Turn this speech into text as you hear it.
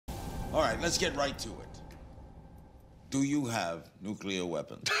All right, let's get right to it. Do you have nuclear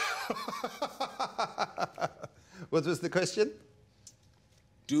weapons? What was the question?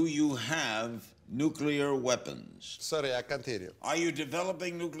 Do you have nuclear weapons? Sorry, I can't hear you. Are you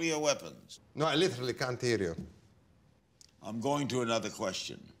developing nuclear weapons? No, I literally can't hear you. I'm going to another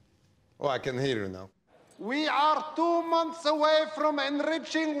question. Oh, I can hear you now. We are 2 months away from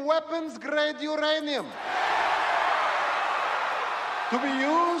enriching weapons-grade uranium to be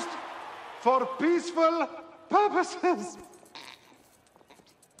used for peaceful purposes.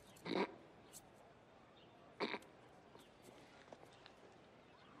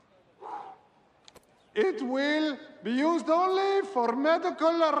 It will be used only for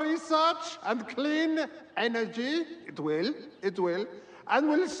medical research and clean energy. It will, and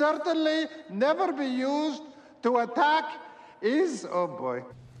will certainly never be used to attack oh boy.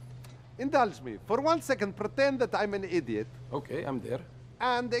 Indulge me. For 1 second, pretend that I'm an idiot. Okay, I'm there.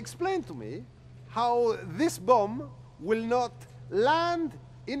 And explain to me how this bomb will not land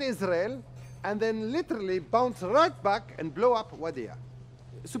in Israel and then literally bounce right back and blow up Wadia.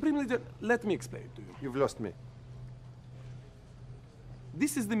 Supreme Leader, let me explain to you. You've lost me.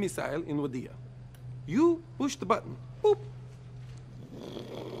 This is the missile in Wadia. You push the button. Boop.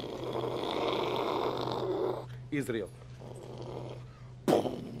 Israel.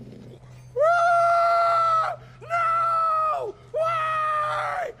 No!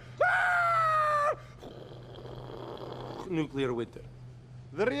 Why? Nuclear winter.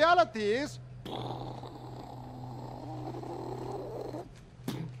 The reality is,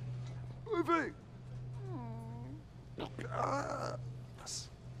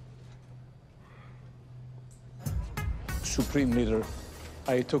 Supreme Leader,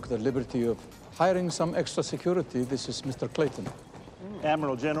 I took the liberty of hiring some extra security. This is Mr. Clayton.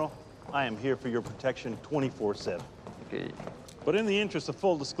 Admiral General, I am here for your protection 24/7. okay. But in the interest of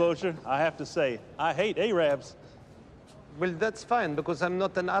full disclosure, I have to say, I hate Arabs. Well, that's fine, because I'm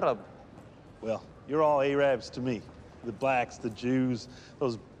not an Arab. Well, you're all Arabs to me. The blacks, the Jews,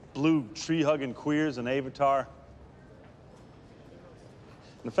 those blue tree-hugging queers in Avatar.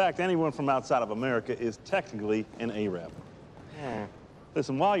 In fact, anyone from outside of America is technically an Arab.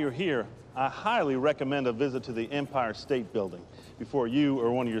 Listen, while you're here, I highly recommend a visit to the Empire State Building before you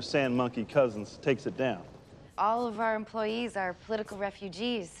or one of your sand monkey cousins takes it down. All of our employees are political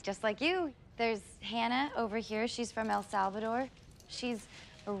refugees, just like you. There's Hannah over here. She's from El Salvador. She's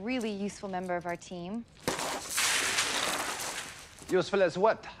a really useful member of our team. Useful as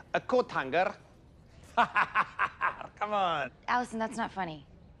what? A coat hanger? Come on. Allison, that's not funny.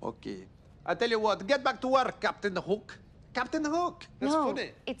 Okay. I tell you what, get back to work, Captain Hook. Captain Hook. That's no,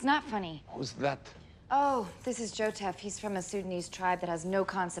 funny. it's not funny. Who's that? Oh, this is Jotef. He's from a Sudanese tribe that has no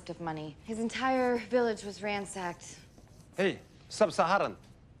concept of money. His entire village was ransacked. Hey, Sub-Saharan.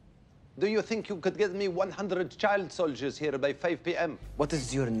 Do you think you could get me 100 child soldiers here by 5 p.m.? What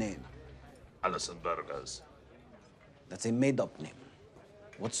is your name? Alison Burgers. That's a made-up name.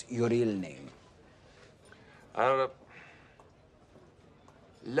 What's your real name?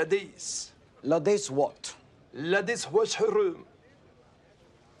 Ladis. Lades what? Ladis washroom.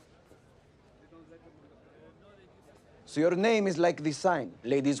 So your name is like the sign,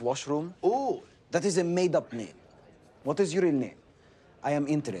 ladies' washroom? Oh. That is a made-up name. What is your real name? I am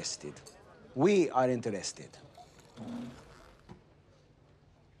interested. We are interested.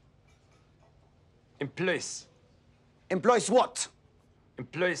 Employees. Employs what?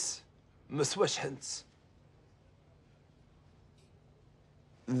 Employees. مسوشهنس.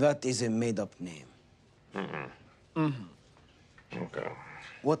 That is a made-up name. Okay.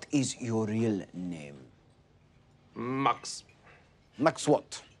 What is your real name? Max. Max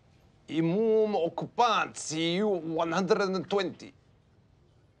what? Imum Occupant, CU 120.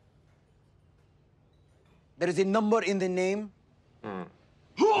 There is a number in the name?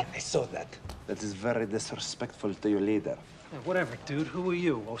 I saw that. That is very disrespectful to your leader. Yeah, whatever, dude. Who are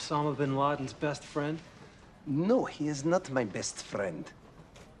you? Osama bin Laden's best friend? No, he is not my best friend.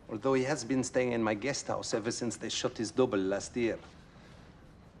 Although he has been staying in my guest house ever since they shot his double last year.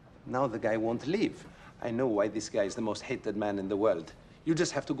 Now the guy won't leave. I know why this guy is the most hated man in the world. You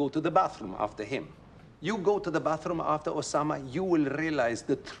just have to go to the bathroom after him. You go to the bathroom after Osama, you will realize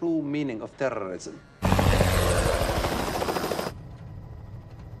the true meaning of terrorism.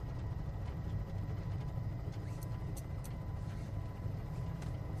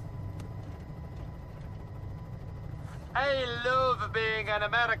 I love being an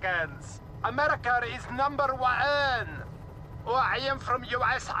American. America is number one. Oh, I am from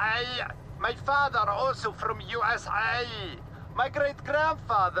USA. My father also from USA. My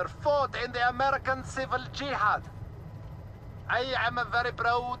great-grandfather fought in the American Civil Jihad. I am very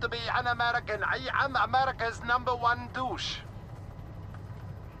proud to be an American. I am America's #1 douche.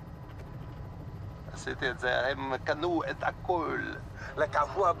 سيتي زعيم كانوا اتاكل لك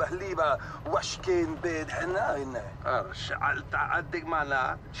عفوا بهليبة وش كان بيد حناين شعلت عدك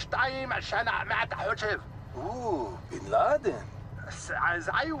معنا شتايم عشان ما تحوشف اوه بن لادن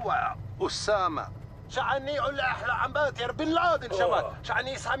زعيوة أسامة شعني أقول أحلى عمبات يا بن لادن شمال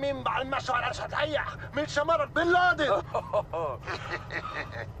شعني صميم بعد المشوار عشان تهيح من شمال بن لادن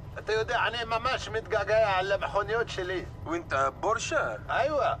انت يودعني ما ماش متقاقايا على محونيوت شلي وانت بورشة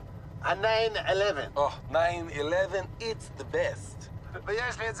ايوه 911 اوه 911 it's the best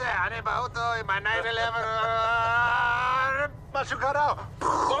بيش لي زي يعني بهوتو مع 911 ما شو كراو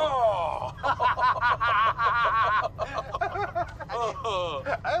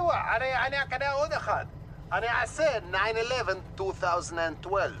ايوه انا كده ادخل انا عسين 911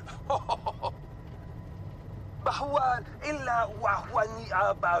 2012 بحوال إلا وهو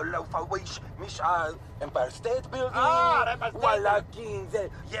نيابة لو فويش مش على امباير ستيت بيلدينج ولكن زي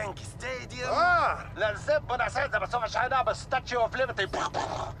يانكي ستاديوم لا الزب انا عسيت بس هو شاينا بس ستاتشي اوف ليبرتي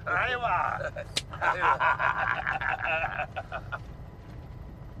ايوه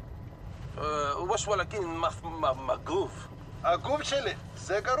وش ولكن مقروف قوم شلي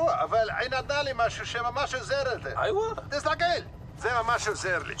زيقرو افال عين دالي ماشو شيما ماشو زيرلتي ايوه تسلاقيل زي ما ماشو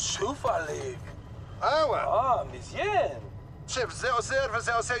زيرلي شوف عليك ايوه مزيان شوف زي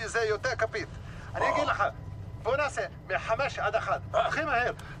زير زي يوتا كابيت انا يجي لها بوناسي من حماش ادخل خيمه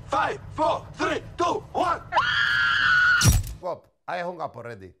هير 5 4 3 2 1 Bob, I hung up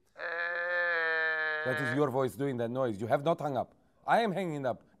already. That is your voice doing that noise. You have not hung up. I am hanging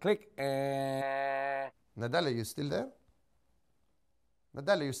up. Click. Nadal, you still there?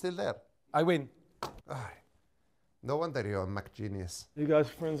 Nadal, you still there? I win. No wonder you're a Mac genius. You guys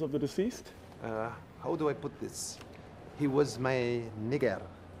friends of the deceased? How do I put this? He was my nigger.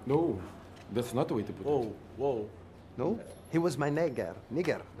 No, that's not the way to put it. Whoa. No? He was my nigger.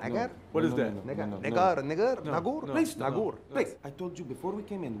 Nigger? Nigger? What is that? Nigger? no, Nigger? Nagur? Please, Nagur. Please. I told you before we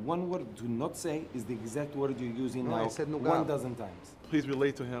came in, one word do not say is the exact word you're using No, now I said nugar. 1,000 times. Please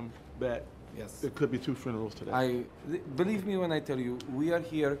relate to him that Yes. there could be 2 funerals today. Believe me when I tell you, we are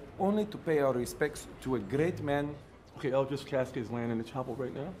here only to pay our respects to a great man. Okay, Eldridge Cascade is landing in the chapel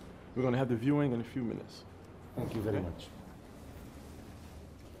right now. We're going to have the viewing in a few minutes. Thank you very much.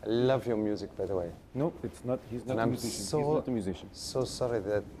 I love your music, by the way. No, it's not. He's not And a I'm musician. so- He's not a musician. So sorry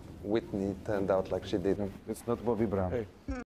that Whitney turned out like she did. It's not Bobby Brown. Hey.